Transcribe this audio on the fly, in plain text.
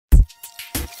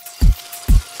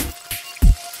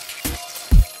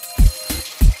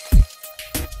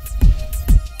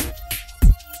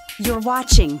You're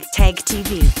watching Tag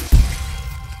TV.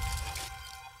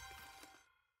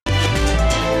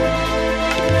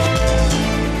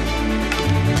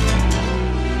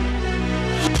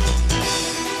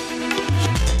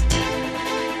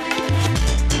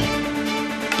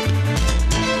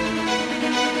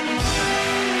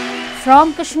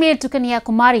 From Kashmir to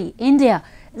Kanyakumari, India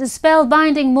is a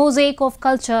spellbinding mosaic of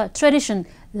culture, tradition,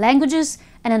 languages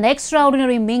and an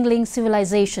extraordinary mingling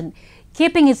civilization.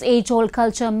 Keeping its age-old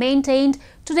culture maintained,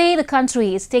 today the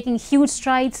country is taking huge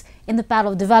strides in the path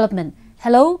of development.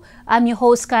 Hello, I'm your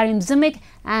host Karim Zimik,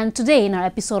 and today in our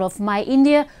episode of My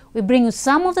India, we bring you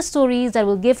some of the stories that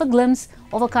will give a glimpse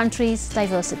of our country's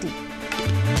diversity.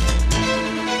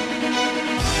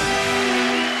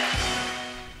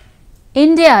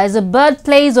 India is a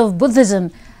birthplace of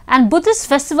Buddhism, and Buddhist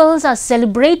festivals are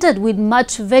celebrated with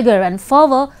much vigor and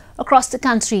fervor across the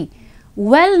country.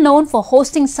 Well known for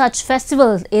hosting such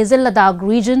festivals is the Ladakh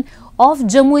region of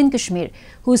Jammu and Kashmir,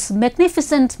 whose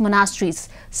magnificent monasteries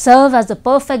serve as the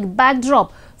perfect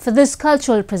backdrop for these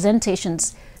cultural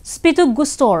presentations. Spituk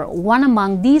Gustor, one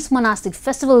among these monastic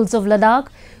festivals of Ladakh,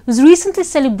 was recently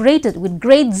celebrated with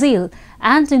great zeal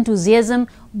and enthusiasm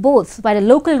both by the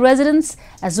local residents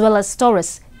as well as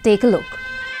tourists. Take a look.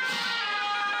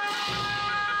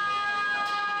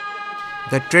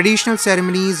 The traditional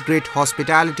ceremonies, great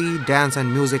hospitality, dance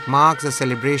and music marks the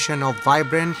celebration of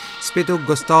vibrant Spituk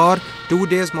Gustor, 2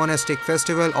 days monastic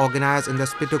festival organized in the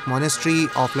Spituk Monastery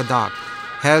of Ladakh.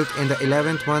 Held in the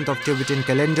 11th month of Tibetan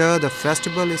calendar, the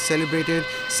festival is celebrated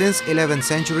since 11th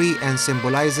century and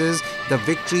symbolizes the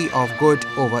victory of good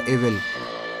over evil.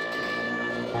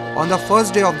 On the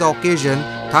first day of the occasion,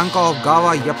 Thanka of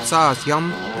Gawa Yapsa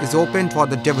Yam is opened for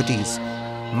the devotees.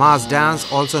 Mass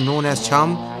dance, also known as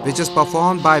Cham, which is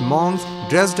performed by monks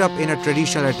dressed up in a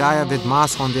traditional attire with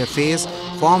masks on their face,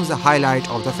 forms the highlight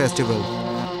of the festival.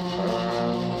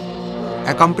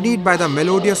 Accompanied by the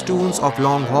melodious tunes of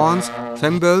long horns,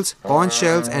 cymbals, conch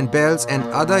shells and bells and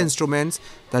other instruments,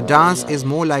 the dance is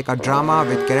more like a drama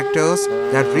with characters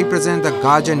that represent the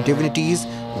guardian divinities,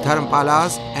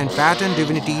 dharmpalas and pattern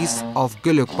divinities of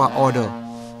Gulukpa order.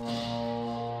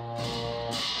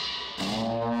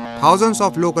 Thousands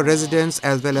of local residents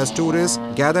as well as tourists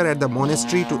gather at the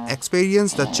monastery to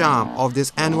experience the charm of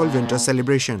this annual winter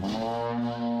celebration.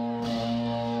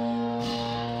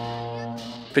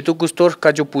 Spituk गुस्तर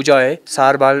का जो पूजा है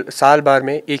साल बार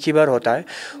में एक ही बार होता है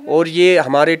और ये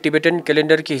हमारे तिब्बतन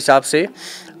कैलेंडर के हिसाब से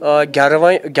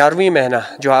 11वीं महीना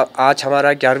जो आज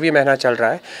हमारा 11वीं महीना चल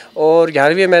रहा है और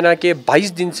 11वीं महीना के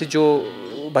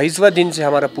 22वां दिन से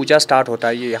हमारा पूजा स्टार्ट होता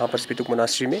है ये यहाँ पर स्पितुक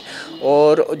मोनास्ट्री में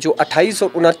और जो 28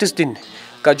 और 29 दिन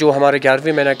का जो हमारे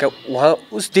 11वीं महीना का वहाँ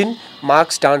उस दिन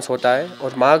मार्क्स डांस होता है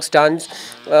और मार्क्स डांस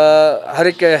हर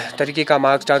एक तरीके का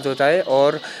मार्क्स डांस होता है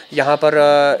और यहाँ पर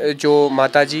जो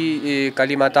माता जी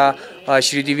काली माता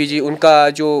श्रीदेवी जी उनका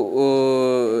जो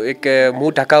एक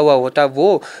मुंह ढका हुआ होता है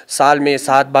वो साल में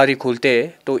 7 बार ही खुलते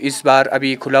हैं तो इस बार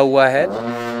अभी खुला हुआ है.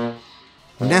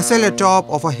 Nestled atop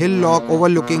of a hillock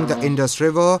overlooking the Indus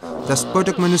River, the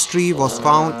Spituk Monastery was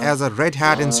found as a Red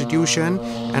Hat institution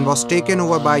and was taken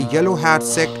over by Yellow Hat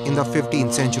sect in the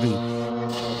 15th century.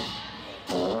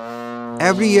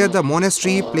 Every year, the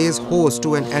monastery plays host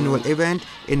to an annual event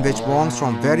in which monks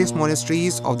from various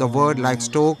monasteries of the world like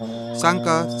Stoke,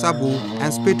 Sanka, Sabu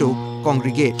and Spituk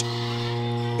congregate.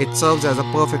 It serves as a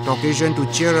perfect occasion to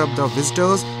cheer up the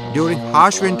visitors during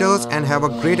harsh winters and have a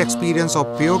great experience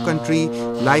of pure country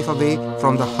life away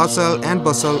from the hustle and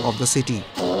bustle of the city.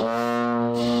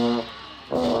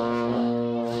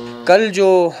 कल जो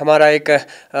हमारा एक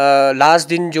last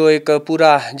दिन जो एक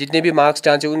पूरा जितने भी मार्क्स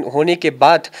डांस होने के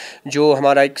बाद जो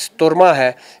हमारा एक तोरमा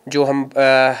है जो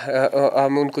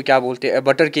हम उनको क्या बोलते हैं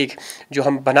बटर केक जो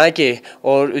हम बना के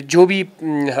और जो भी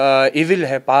इविल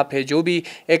है पाप है जो भी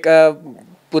एक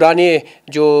पुराने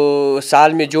जो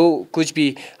साल में जो कुछ भी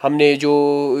हमने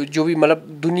जो भी मतलब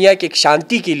दुनिया के एक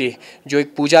शांति के लिए जो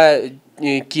एक पूजा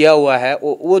किया हुआ है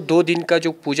वो 2 दिन का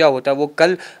जो पूजा होता है वो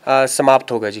कल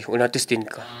समाप्त होगा जी 29 दिन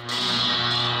का.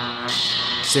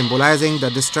 Symbolizing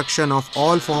the destruction of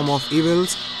all form of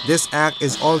evils, this act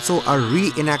is also a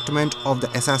reenactment of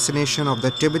the assassination of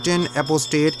the Tibetan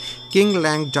apostate King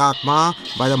Lang Dakma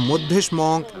by the Buddhist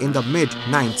monk in the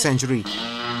mid-9th century.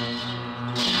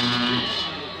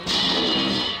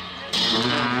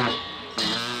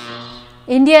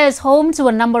 India is home to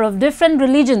a number of different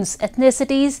religions,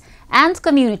 ethnicities and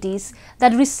communities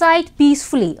that reside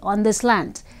peacefully on this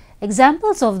land.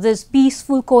 Examples of this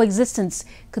peaceful coexistence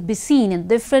could be seen in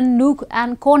different nook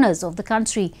and corners of the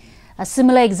country. A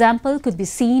similar example could be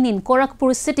seen in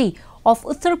Gorakhpur city of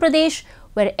Uttar Pradesh,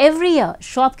 where every year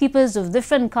shopkeepers of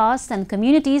different castes and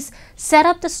communities set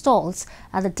up the stalls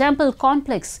at the temple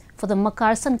complex for the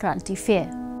Makar Sankranti fair.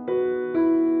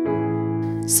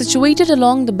 Situated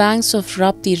along the banks of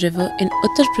Rapti river in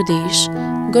Uttar Pradesh,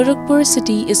 Gorakhpur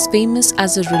city is famous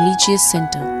as a religious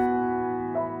center.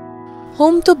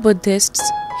 Home to Buddhists,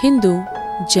 Hindu,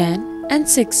 Jain and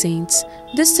Sikh saints,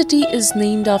 this city is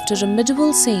named after a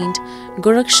medieval saint,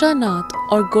 Gorakshanath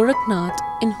or Gorakhnath,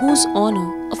 in whose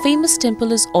honor a famous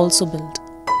temple is also built.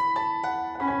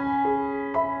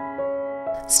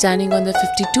 Standing on the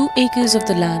 52 acres of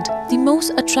the land, the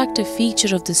most attractive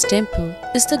feature of this temple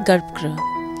is the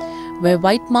Garbhagriha, where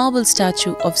white marble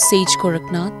statue of sage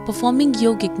Gorakhnath performing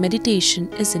yogic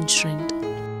meditation is enshrined.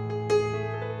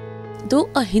 Though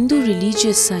a Hindu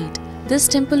religious site, this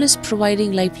temple is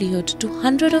providing livelihood to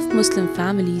hundreds of Muslim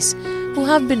families who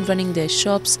have been running their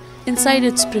shops inside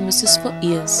its premises for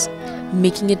years,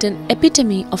 making it an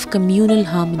epitome of communal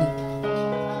harmony.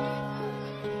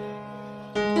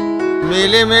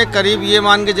 मेले में करीब ये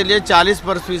मान के चलिए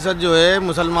 40% जो है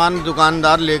मुसलमान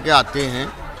दुकानदार लेके आते हैं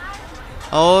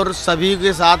और सभी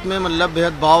के साथ में मतलब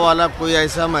भेदभाव वाला कोई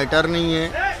ऐसा मैटर नहीं है,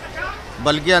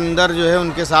 बल्कि अंदर जो है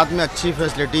उनके साथ में अच्छी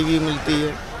फैसिलिटी भी मिलती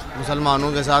है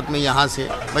मुसलमानों के साथ में। यहाँ से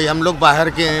भाई हम लोग बाहर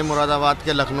के हैं, मुरादाबाद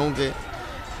के, लखनऊ के,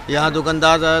 यहाँ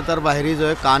दुकानदार ज़्यादातर बाहरी जो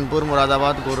है कानपुर,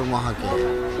 मुरादाबाद, गोरख वहाँ के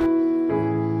हैं।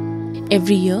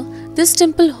 Every year, this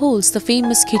temple holds the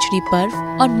famous Khichdi Parv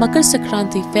or Makar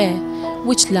Sankranti fair,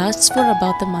 which lasts for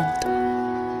about a month.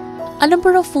 A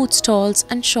number of food stalls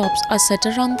and shops are set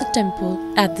around the temple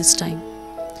at this time.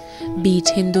 Be it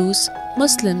Hindus,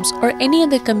 Muslims or any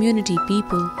other community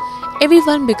people,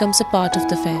 everyone becomes a part of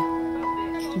the fair.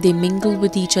 They mingle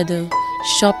with each other,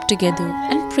 shop together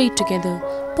and pray together,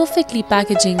 perfectly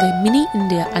packaging a mini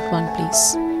India at one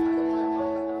place.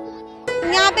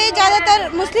 यहाँ पे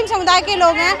ज़्यादातर मुस्लिम समुदाय के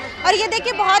लोग हैं और ये देख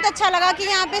के बहुत अच्छा लगा कि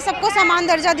यहाँ पे सबको समान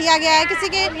दर्जा दिया गया है, किसी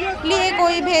के लिए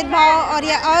कोई भेदभाव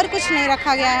और कुछ नहीं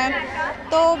रखा गया है।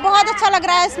 तो बहुत अच्छा लग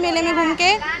रहा है इस मेले में घूम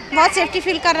के, बहुत सेफ्टी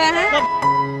फील कर रहे हैं।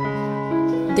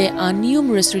 There are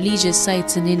numerous religious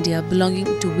sites in India belonging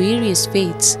to various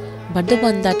faiths, but the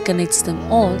one that connects them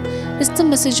all is the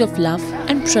message of love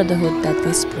and brotherhood that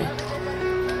they spread.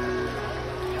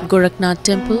 Gorakhnath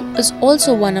Temple is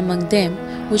also one among them,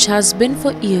 which has been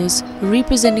for years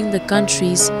representing the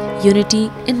country's unity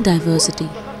in diversity.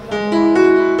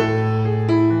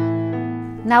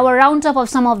 Now a roundup of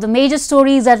some of the major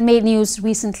stories that made news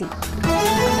recently.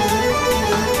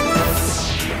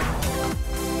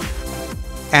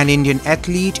 An Indian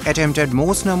athlete attempted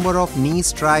most number of knee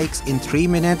strikes in 3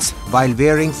 minutes while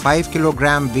wearing 5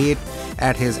 kg weight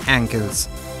at his ankles.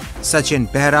 Sachin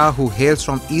Behra, who hails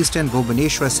from eastern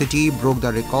Bhubaneswar city, broke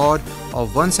the record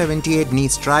of 178 knee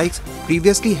strikes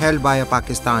previously held by a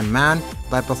Pakistan man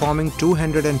by performing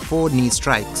 204 knee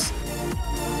strikes.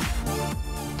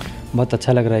 बहुत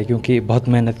अच्छा लग रहा है क्योंकि बहुत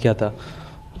मेहनत किया था,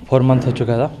 4 मंथ हो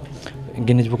चुका था,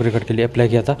 गिनीज बुक रिकॉर्ड के लिए अप्लाई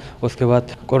किया था। उसके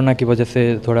बाद कोरोना की वजह से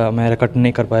थोड़ा मैं रिकॉर्ड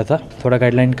नहीं कर पाया था, थोड़ा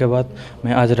गाइडलाइन के बाद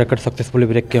मैं आज रिकॉर्ड सक्सेसफुली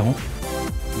ब्रेक किया हूँ।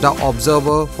 The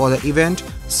observer for the event,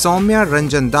 Soumya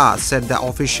Ranjan Das, said the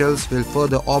officials will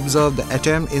further observe the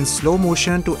attempt in slow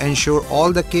motion to ensure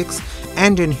all the kicks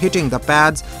end in hitting the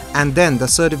pads, and then the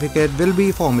certificate will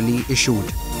be formally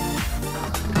issued.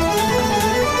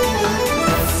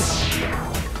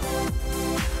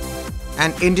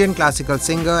 An Indian classical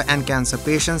singer and cancer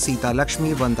patient, Sita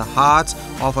Lakshmi, won the hearts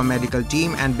of a medical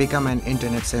team and became an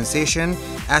internet sensation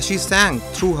as she sang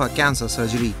through her cancer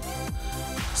surgery.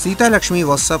 Sita Lakshmi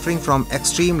was suffering from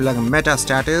extreme lung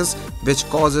metastasis, which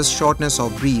causes shortness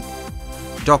of breath.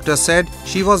 Doctors said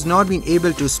she was not being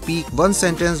able to speak one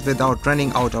sentence without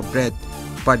running out of breath,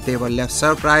 but they were left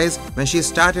surprised when she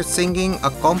started singing a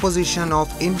composition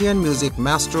of Indian music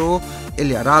maestro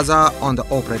Ilayaraja on the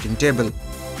operating table.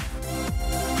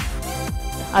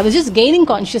 I was just gaining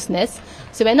consciousness.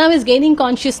 So when I was gaining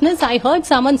consciousness, I heard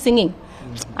someone singing.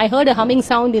 I heard a humming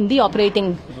sound in the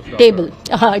operating table.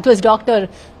 It was Dr.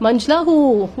 Manjula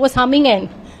who was humming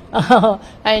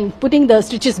and putting the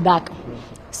stitches back.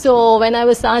 So when I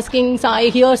was asking, so I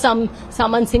hear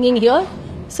someone singing here.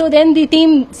 So then the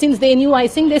team, since they knew I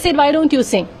sing, they said, why don't you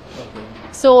sing?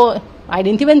 So I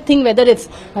didn't even think whether it's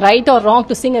right or wrong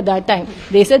to sing at that time.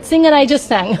 They said sing and I just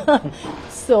sang.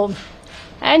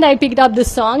 And I picked up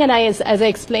this song, and as I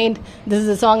explained, this is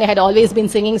a song I had always been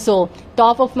singing. So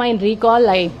top of mind recall,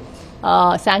 I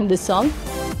sang this song.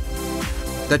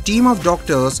 The team of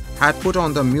doctors had put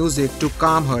on the music to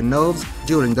calm her nerves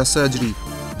during the surgery.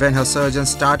 When her surgeon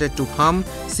started to hum,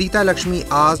 Sita Lakshmi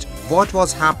asked what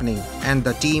was happening, and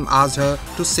the team asked her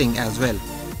to sing as well.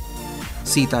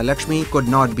 Sita Lakshmi could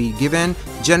not be given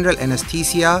general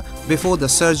anesthesia before the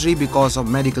surgery because of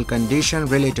medical condition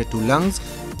related to lungs,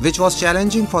 which was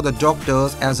challenging for the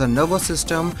doctors as her nervous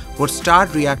system would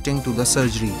start reacting to the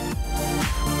surgery.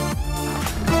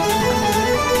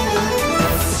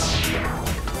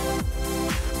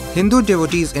 Hindu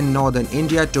devotees in northern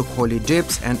India took holy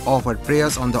dips and offered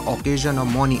prayers on the occasion of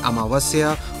Mauni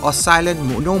Amavasya or silent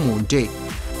no moon day.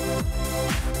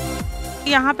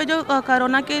 यहाँ पे जो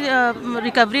corona के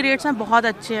recovery rates हैं बहुत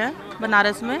अच्छे हैं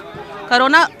बनारस में।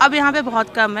 Corona अब यहाँ पे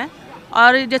बहुत कम है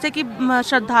और जैसे कि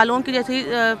श्रद्धालुओं की जैसे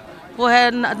वो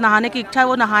है नहाने की इच्छा,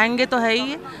 वो नहाएंगे तो है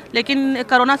ही, लेकिन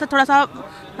कोरोना से थोड़ा सा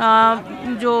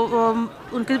जो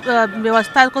उनकी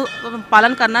व्यवस्था को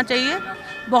पालन करना चाहिए।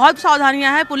 बहुत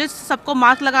सावधानियां हैं, पुलिस सबको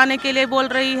मास्क लगाने के लिए बोल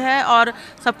रही है और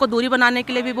सबको दूरी बनाने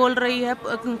के लिए भी बोल रही है।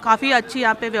 काफ़ी अच्छी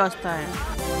यहाँ पे व्यवस्था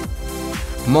है।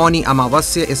 Mauni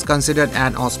Amavasya is considered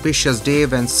an auspicious day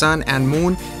when sun and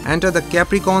moon enter the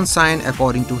Capricorn sign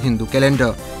according to Hindu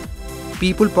calendar.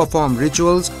 People perform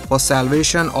rituals for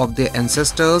salvation of their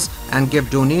ancestors and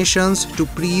give donations to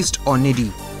priests or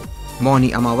needy.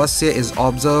 Mauni Amavasya is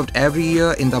observed every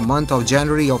year in the month of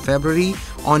January or February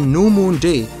on new moon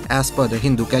day as per the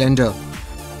Hindu calendar.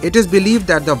 It is believed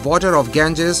that the water of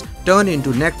Ganges turn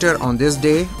into nectar on this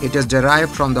day. It is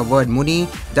derived from the word Muni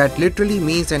that literally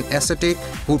means an ascetic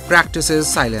who practices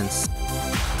silence.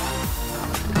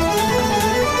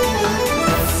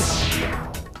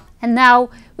 And now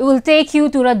we will take you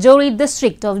to Rajouri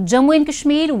district of Jammu and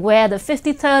Kashmir, where the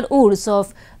 53rd Urs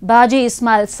of Baji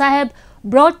Ismail Sahib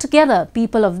brought together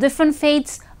people of different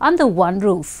faiths under one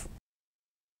roof.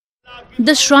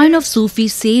 The shrine of Sufi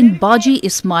Saint Baji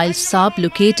Ismail Sahib,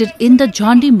 located in the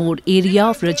Jhandi Mode area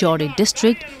of Rajouri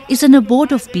district, is an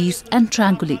abode of peace and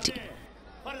tranquility.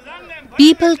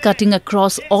 People cutting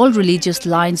across all religious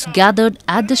lines gathered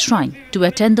at the shrine to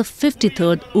attend the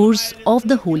 53rd Urs of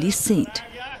the Holy Saint.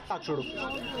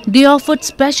 They offered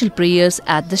special prayers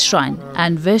at the shrine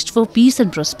and wished for peace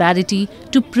and prosperity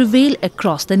to prevail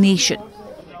across the nation.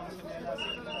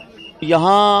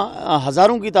 यहाँ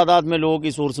हज़ारों की तादाद में लोग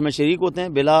इस उर्स में शरीक होते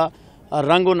हैं, बिला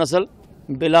रंग व नस्ल,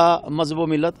 बिला मज़हब व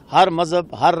मिलत। हर मज़हब,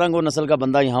 हर रंग व नस्ल का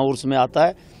बंदा यहाँ उर्स में आता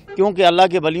है, क्योंकि अल्लाह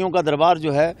के वलियों का दरबार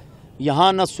जो है,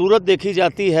 यहाँ न सूरत देखी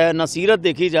जाती है, न सीरत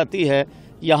देखी जाती है,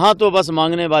 यहाँ तो बस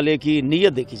मांगने वाले की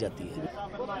नीयत देखी जाती है।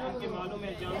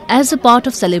 As a part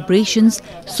of celebrations,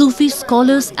 Sufi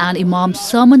scholars and imams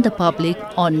sermon the public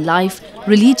on life,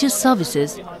 religious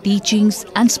services, teachings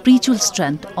and spiritual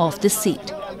strength of the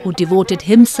saint, who devoted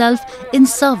himself in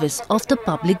service of the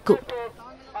public good.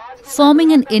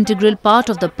 Forming an integral part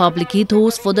of the public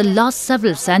ethos for the last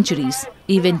several centuries,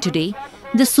 even today,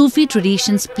 the Sufi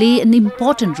traditions play an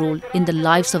important role in the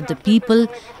lives of the people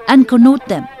and connote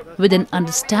them with an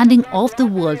understanding of the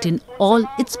world in all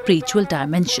its spiritual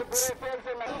dimensions.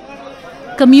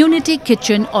 Community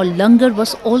kitchen or langar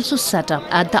was also set up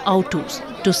at the outdoors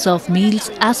to serve meals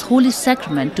as holy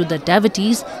sacrament to the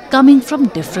devotees coming from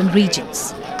different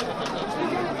regions.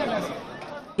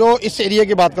 जो इस area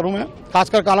की बात करूं मैं,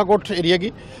 खासकर Kalakot area की,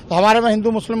 तो हमारे में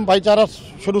हिंदू मुस्लिम भाईचारा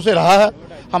शुरू से रहा है।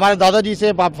 हमारे दादाजी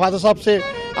से, फादर साहब से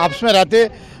आपस में रहते।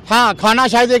 हाँ, खाना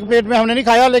शायद एक प्लेट में हमने नहीं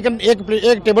खाया, लेकिन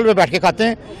एक टेबल पे बैठ के खाते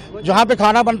हैं। जहाँ पे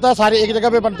खाना बनता है सारे एक जगह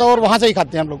पे बनता है और वहाँ से ही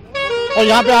खाते हैं हम लोग। और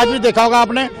यहाँ पे आज भी देखा होगा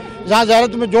आपने, जहाँ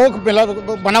ज़्यारत में जो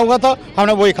बना हुआ था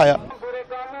हमने वही खाया।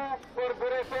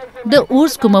 The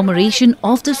Urs commemoration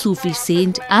of the Sufi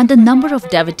saint and the number of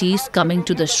devotees coming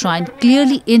to the shrine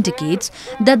clearly indicates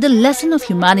that the lesson of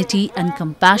humanity and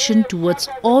compassion towards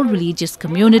all religious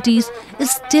communities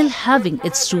is still having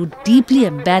its root deeply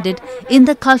embedded in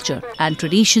the culture and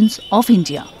traditions of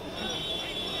India.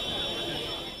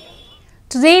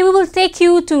 Today we will take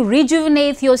you to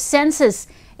rejuvenate your senses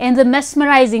in the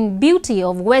mesmerizing beauty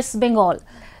of West Bengal.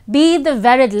 Be it the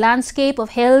varied landscape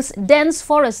of hills, dense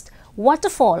forest,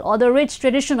 waterfall or the rich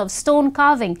tradition of stone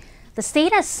carving, the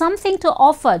state has something to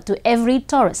offer to every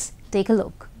tourist. Take a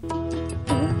look.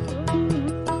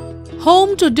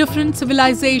 Home to different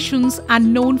civilizations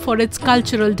and known for its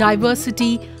cultural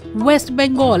diversity, West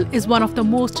Bengal is one of the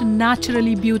most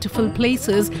naturally beautiful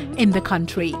places in the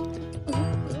country.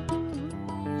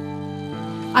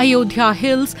 Ayodhya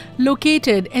Hills,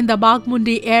 located in the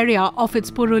Bagmundi area of its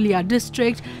Purulia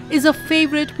district, is a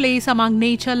favorite place among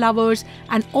nature lovers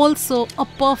and also a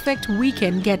perfect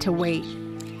weekend getaway.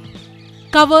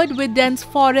 Covered with dense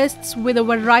forests with a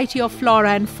variety of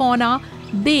flora and fauna,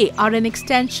 they are an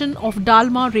extension of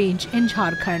Dalma range in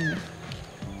Jharkhand.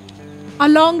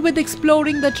 Along with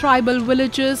exploring the tribal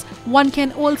villages, one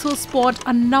can also spot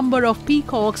a number of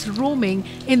peacocks roaming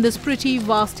in this pretty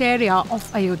vast area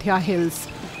of Ayodhya Hills.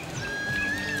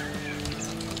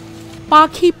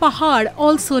 Pakhi Pahad,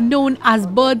 also known as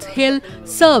Birds Hill,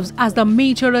 serves as the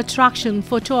major attraction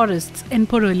for tourists in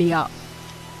Purulia.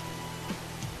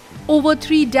 Over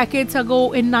 3 decades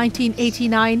ago in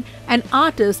 1989, an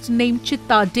artist named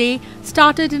Chitta Day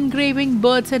started engraving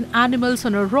birds and animals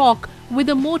on a rock with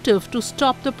a motive to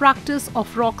stop the practice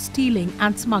of rock stealing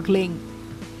and smuggling.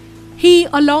 He,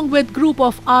 along with a group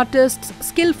of artists,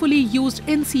 skillfully used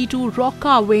in situ rock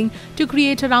carving to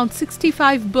create around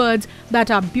 65 birds that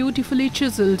are beautifully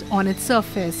chiseled on its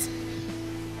surface.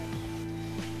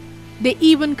 They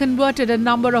even converted a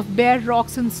number of bare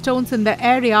rocks and stones in the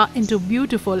area into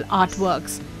beautiful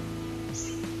artworks.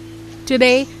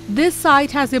 Today, this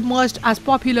site has emerged as a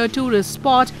popular tourist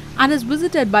spot and is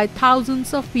visited by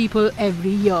thousands of people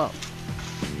every year.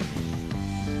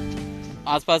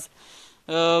 आसपास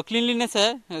cleanliness है,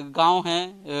 गांव है,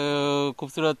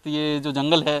 खूबसूरत ये जो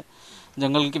जंगल है,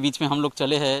 जंगल के बीच में हम लोग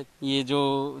चले हैं, ये जो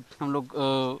हम लोग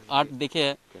आर्ट देखे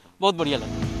हैं, बहुत बढ़िया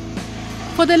लगा.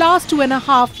 For the last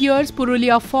 2.5 years,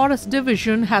 Purulia Forest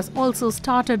Division has also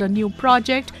started a new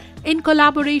project in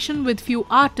collaboration with few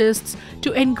artists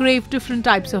to engrave different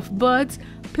types of birds,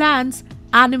 plants,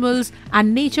 animals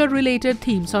and nature-related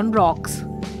themes on rocks.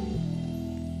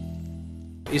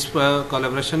 इस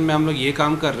collaboration में हम लोग ये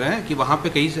काम कर रहे हैं कि वहाँ पे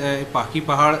कई पाखी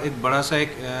पहाड़ एक बड़ा सा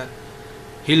एक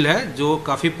हिल है जो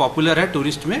काफ़ी पॉपुलर है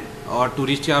टूरिस्ट में, और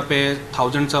टूरिस्ट यहाँ पे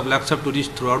thousands of lakhs of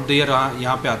tourist through out the year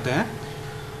यहाँ पे आते हैं.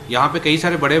 यहाँ पे कई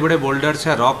सारे बड़े बड़े बोल्डर्स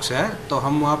है, रॉक्स है, तो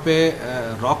हम वहाँ पे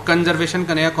रॉक कंजर्वेशन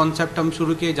का नया कॉन्सेप्ट हम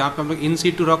शुरू किए जहाँ पे हम लोग इन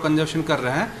सीटू रॉक कंजर्वेशन कर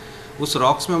रहे हैं. उस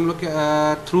रॉक्स में हम लोग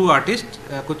थ्रू आर्टिस्ट,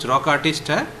 कुछ रॉक आर्टिस्ट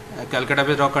है, कलकत्ता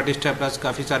पे रॉक आर्टिस्ट है, प्लस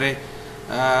काफ़ी सारे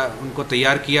उनको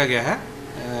तैयार किया गया है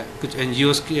कुछ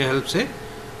NGOs की हेल्प से,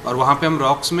 और वहाँ पे हम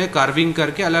रॉक्स में कार्विंग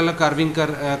करके अलग अलग कार्विंग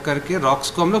करके रॉक्स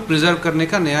को हम लोग प्रिजर्व करने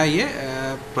का नया ये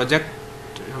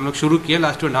प्रोजेक्ट हम लोग शुरू किए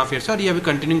लास्ट 2.5 ईयर से, और ये अभी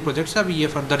कंटिन्यूइंग प्रोजेक्ट है, अभी ये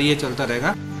फर्दर ये चलता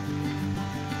रहेगा.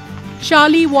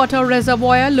 Charlie Water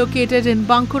Reservoir, located in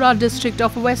Bankura district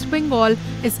of West Bengal,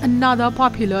 is another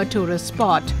popular tourist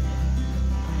spot.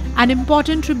 An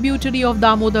important tributary of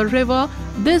Damodar River,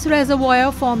 this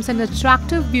reservoir forms an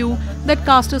attractive view that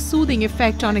casts a soothing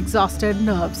effect on exhausted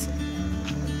nerves.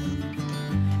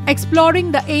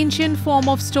 Exploring the ancient form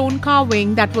of stone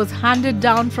carving that was handed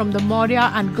down from the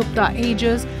Maurya and Gupta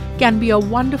ages can be a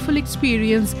wonderful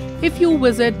experience if you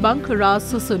visit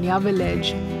Bankura's Susunya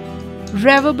village.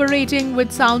 Reverberating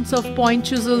with sounds of point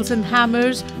chisels and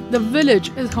hammers, the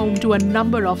village is home to a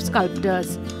number of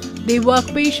sculptors. They work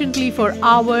patiently for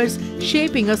hours,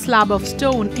 shaping a slab of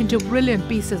stone into brilliant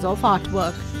pieces of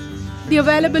artwork. The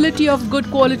availability of good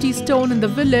quality stone in the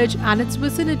village and its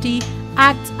vicinity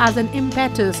acts as an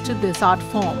impetus to this art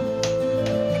form.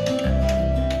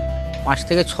 5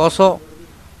 থেকে 600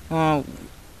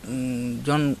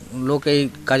 জন লোক এই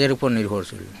কাজের উপর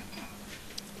নির্ভরশীল.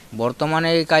 বর্তমানে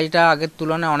এই কাজটা আগের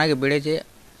তুলনায় অনেক বেড়েছে.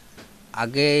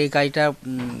 আগে এই কাজটা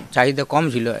চাহিদা কম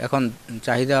ছিল, এখন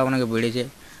চাহিদা অনেক বেড়েছে,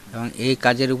 এবং এই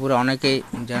কাজের উপরে অনেকেই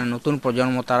যারা নতুন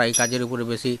প্রজন্ম তারা এই কাজের উপরে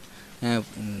বেশি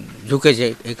ঝুঁকেছে,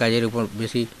 এই কাজের উপর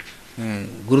বেশি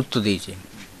গুরুত্ব দিয়েছে.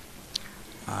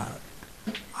 আর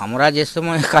আমরা যে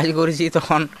সময় কাজ করেছি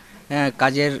তখন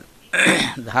কাজের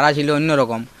ধারা ছিল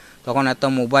অন্যরকম, তখন এত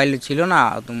মোবাইল ছিল না,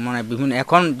 মানে বিভিন্ন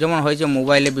এখন যেমন হয়েছে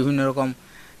মোবাইলে বিভিন্ন রকম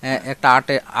একটা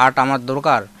আর্ট আমার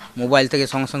দরকার মোবাইল থেকে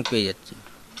সঙ্গে সঙ্গে পেয়ে যাচ্ছি,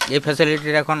 এই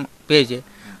ফ্যাসিলিটিটা এখন পেয়েছে.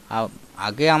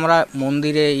 আগে আমরা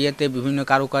মন্দিরে ইয়েতে বিভিন্ন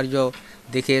কারুকার্য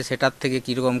দেখে সেটার থেকে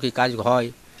কীরকম কী কাজ হয়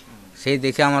সেই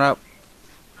দেখে আমরা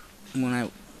মানে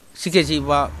শিখেছি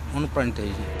বা অনুপ্রাণিত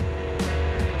হয়েছি.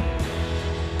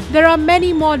 There are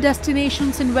many more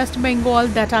destinations in West Bengal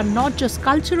that are not just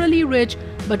culturally rich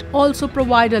but also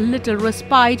provide a little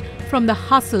respite from the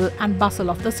hustle and bustle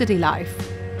of the city life.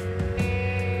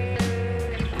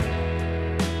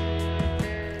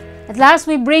 At last,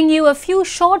 we bring you a few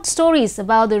short stories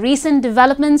about the recent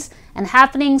developments and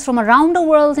happenings from around the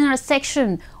world in our section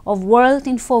of World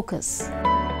in Focus.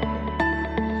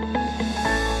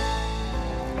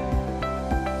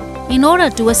 In order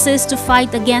to assist to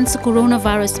fight against the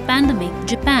coronavirus pandemic,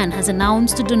 Japan has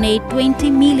announced to donate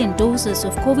 20 million doses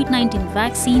of COVID-19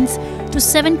 vaccines to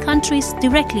 7 countries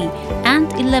directly and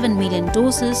 11 million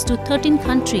doses to 13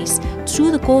 countries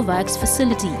through the COVAX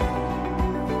facility.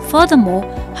 Furthermore,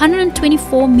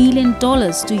 $124 million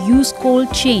to use cold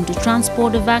chain to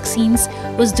transport the vaccines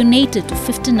was donated to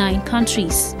 59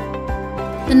 countries.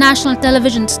 The national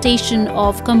television station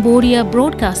of Cambodia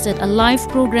broadcasted a live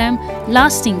program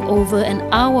lasting over an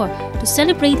hour to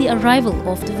celebrate the arrival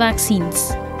of the vaccines.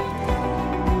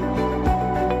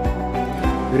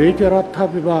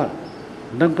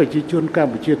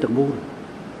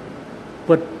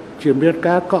 ជាមាន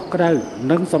ការកក់ក្ដៅ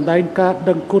និងសម្ដែងការ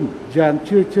ដឹងគុណយ៉ាង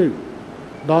ជ្រាលជ្រៅ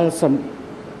ដល់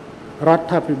រដ្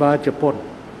ឋាភិបាលជប៉ុន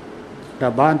ដែ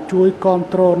លបានជួយគាំ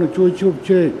ទ្រនិងជួយជួប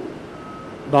ជែក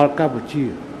ដល់កម្ពុជា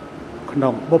ក្នុ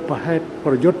ងបុព្វហេតុ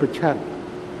ប្រយុទ្ធប្រឆាំង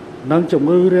នឹងជំ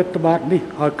ងឺរាតត្បាតនេះ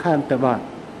ឲ្យខានតែបាន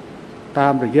តា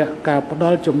មរយៈការផ្ដ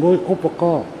ល់ជំនួយឧបក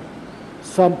រណ៍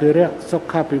សម្ភារៈសុ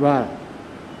ខាភិបាល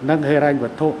និងហិរញ្ញវ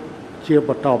ត្ថុជាប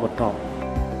ន្តបន្ទាប់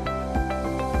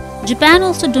Japan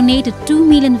also donated 2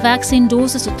 million vaccine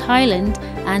doses to Thailand,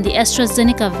 and the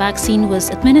AstraZeneca vaccine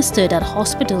was administered at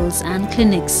hospitals and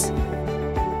clinics.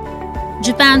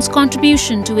 Japan's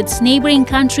contribution to its neighboring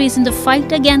countries in the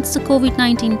fight against the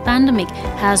COVID-19 pandemic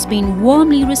has been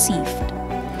warmly received.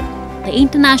 The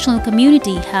international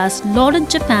community has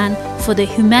lauded Japan for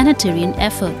their humanitarian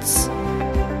efforts.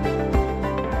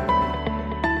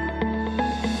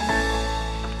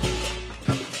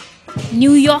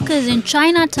 New Yorkers in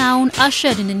Chinatown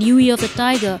ushered in the New Year of the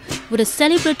Tiger with a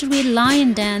celebratory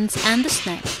lion dance and the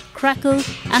snap, crackle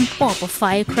and pop of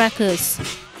firecrackers.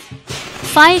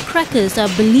 Firecrackers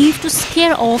are believed to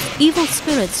scare off evil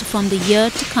spirits from the year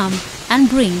to come and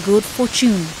bring good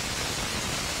fortune.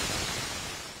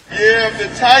 Year of the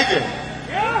Tiger.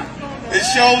 It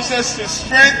shows us the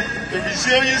strength, the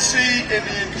resiliency, and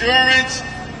the endurance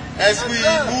as we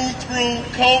move through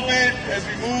COVID, as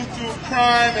we move through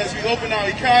crime, as we open our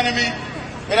economy.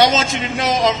 But I want you to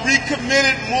know I'm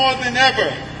recommitted more than ever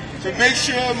to make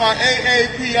sure my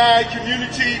AAPI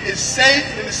community is safe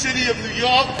in the city of New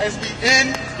York as we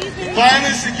end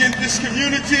violence against this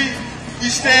community. We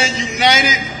stand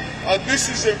united. This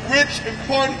is a rich,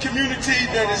 important community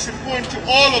that is important to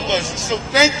all of us. And so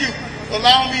thank you for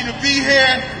allowing me to be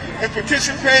here and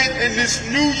participate in this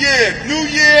new year. New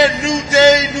year, new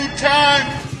day, new time.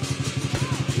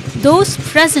 Those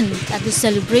present at the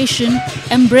celebration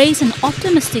embrace an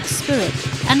optimistic spirit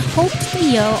and hoped the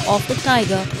year of the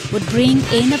tiger would bring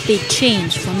in a big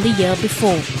change from the year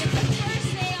before.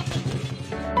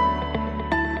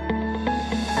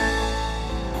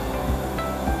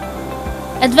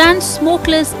 Advanced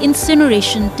smokeless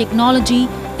incineration technology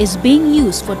is being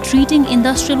used for treating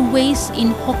industrial waste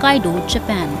in Hokkaido,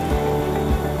 Japan.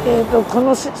 こ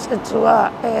の施設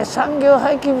は、産業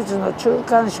廃棄物の中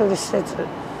間処理施設、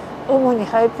主に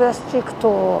廃プラスチック等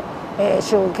を、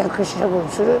焼却し処分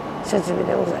する設備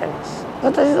でございます。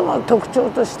私どもの特徴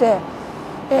として、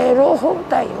炉本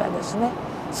体がですね、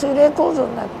水冷構造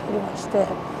になっておりまして、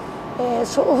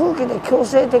送風機で強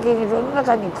制的に炉の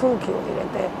中に空気を入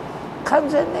れて完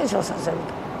全燃焼させる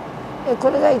と、こ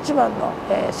れが一番の、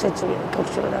設備の特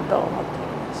徴だと思って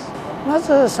おります。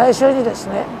まず最初にです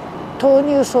ね、投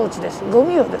入装置です。ゴ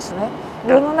ミをですね、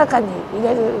炉の中に入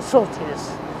れる装置で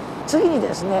す。次に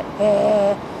ですね、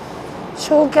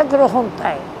焼却炉本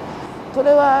体。こ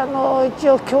れは一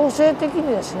応強制的に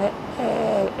ですね、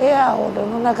エアーを炉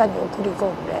の中に送り込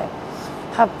んで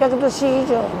800度 C 以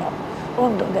上の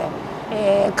温度で、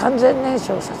完全燃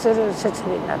焼させる設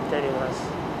備になっておりま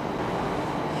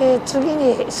す。次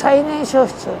に再燃焼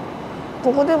室。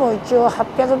ここでも一応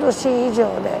800度 C 以上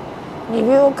で2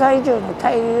秒間以上の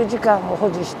滞留時間を保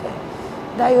持して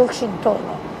ダイオキシン等の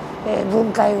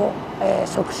分解を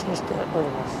促進しており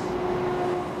ます。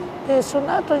でそ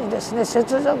の後にですね、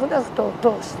接続ダクトを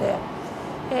通して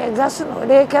ガスの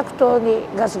冷却塔に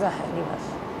ガスが入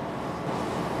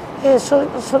ります。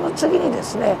その次にで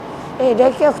すね、冷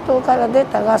却塔から出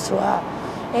たガスは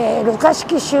ろ過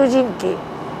式集塵機、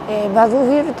バグフ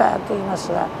ィルターといいま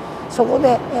すが、そこ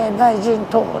で内塵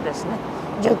等をですね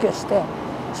除去して、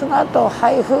その後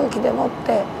排風機でもっ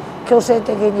て強制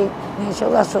的に燃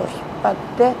焼ガスを引っ張っ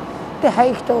てで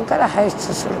排気筒から排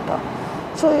出すると、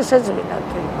そういう設備になっ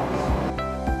ています。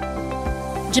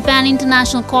Japan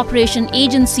International Cooperation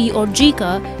Agency or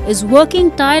JICA is working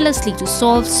tirelessly to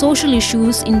solve social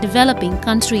issues in developing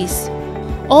countries.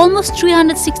 Almost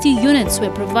 360 units were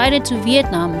provided to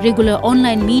Vietnam, regular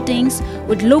online meetings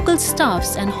with local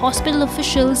staffs and hospital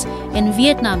officials in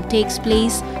Vietnam takes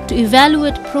place to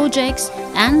evaluate projects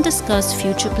and discuss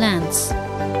future plans.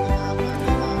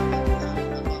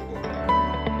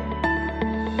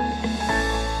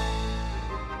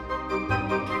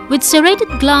 With serrated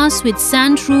glass with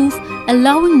sand roof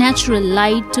allowing natural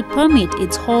light to permeate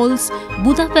its halls,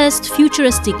 Budapest's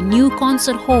futuristic new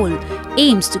concert hall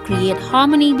aims to create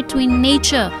harmony between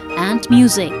nature and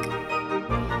music.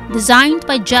 Designed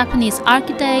by Japanese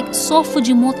architect So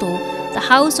Fujimoto, the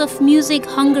House of Music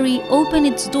Hungary opened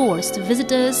its doors to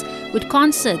visitors with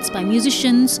concerts by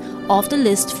musicians of the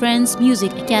Liszt Friends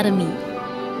Music Academy.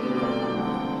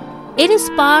 It is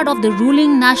part of the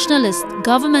ruling nationalist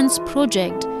government's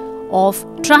project of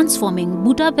transforming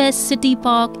Budapest City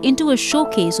Park into a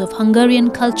showcase of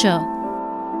Hungarian culture.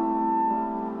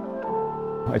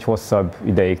 Egy hosszabb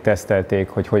ideig tesztelték,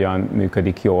 hogy hogyan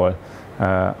működik jól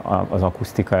az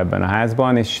akusztika ebben a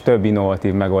házban, és több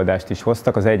innovatív megoldást is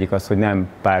hoztak. Az egyik az, hogy nem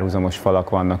párhuzamos falak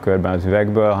vannak körben az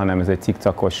üvegből, hanem ez egy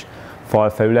cikcakos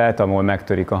falfelület, ahol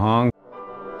megtörik a hang.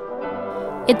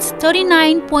 Its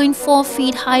 39.4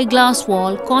 feet high glass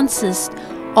wall consists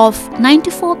of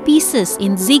 94 pieces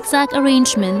in zigzag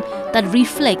arrangement that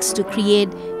reflects to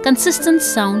create consistent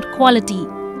sound quality.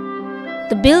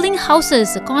 The building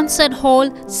houses a concert hall,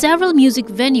 several music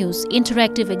venues,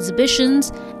 interactive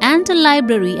exhibitions, and a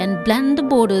library, and blend the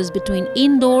borders between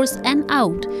indoors and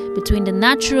out, between the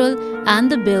natural and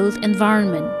the built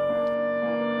environment.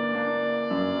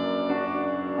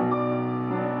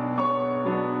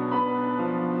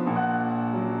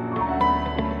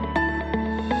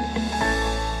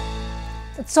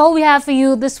 That's all we have for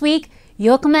you this week.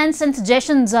 Your comments and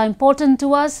suggestions are important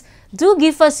to us. Do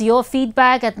give us your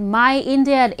feedback at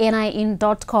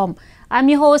myindia@nin.com. I'm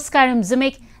your host Karim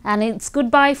Zimik, and it's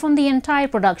goodbye from the entire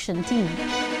production team.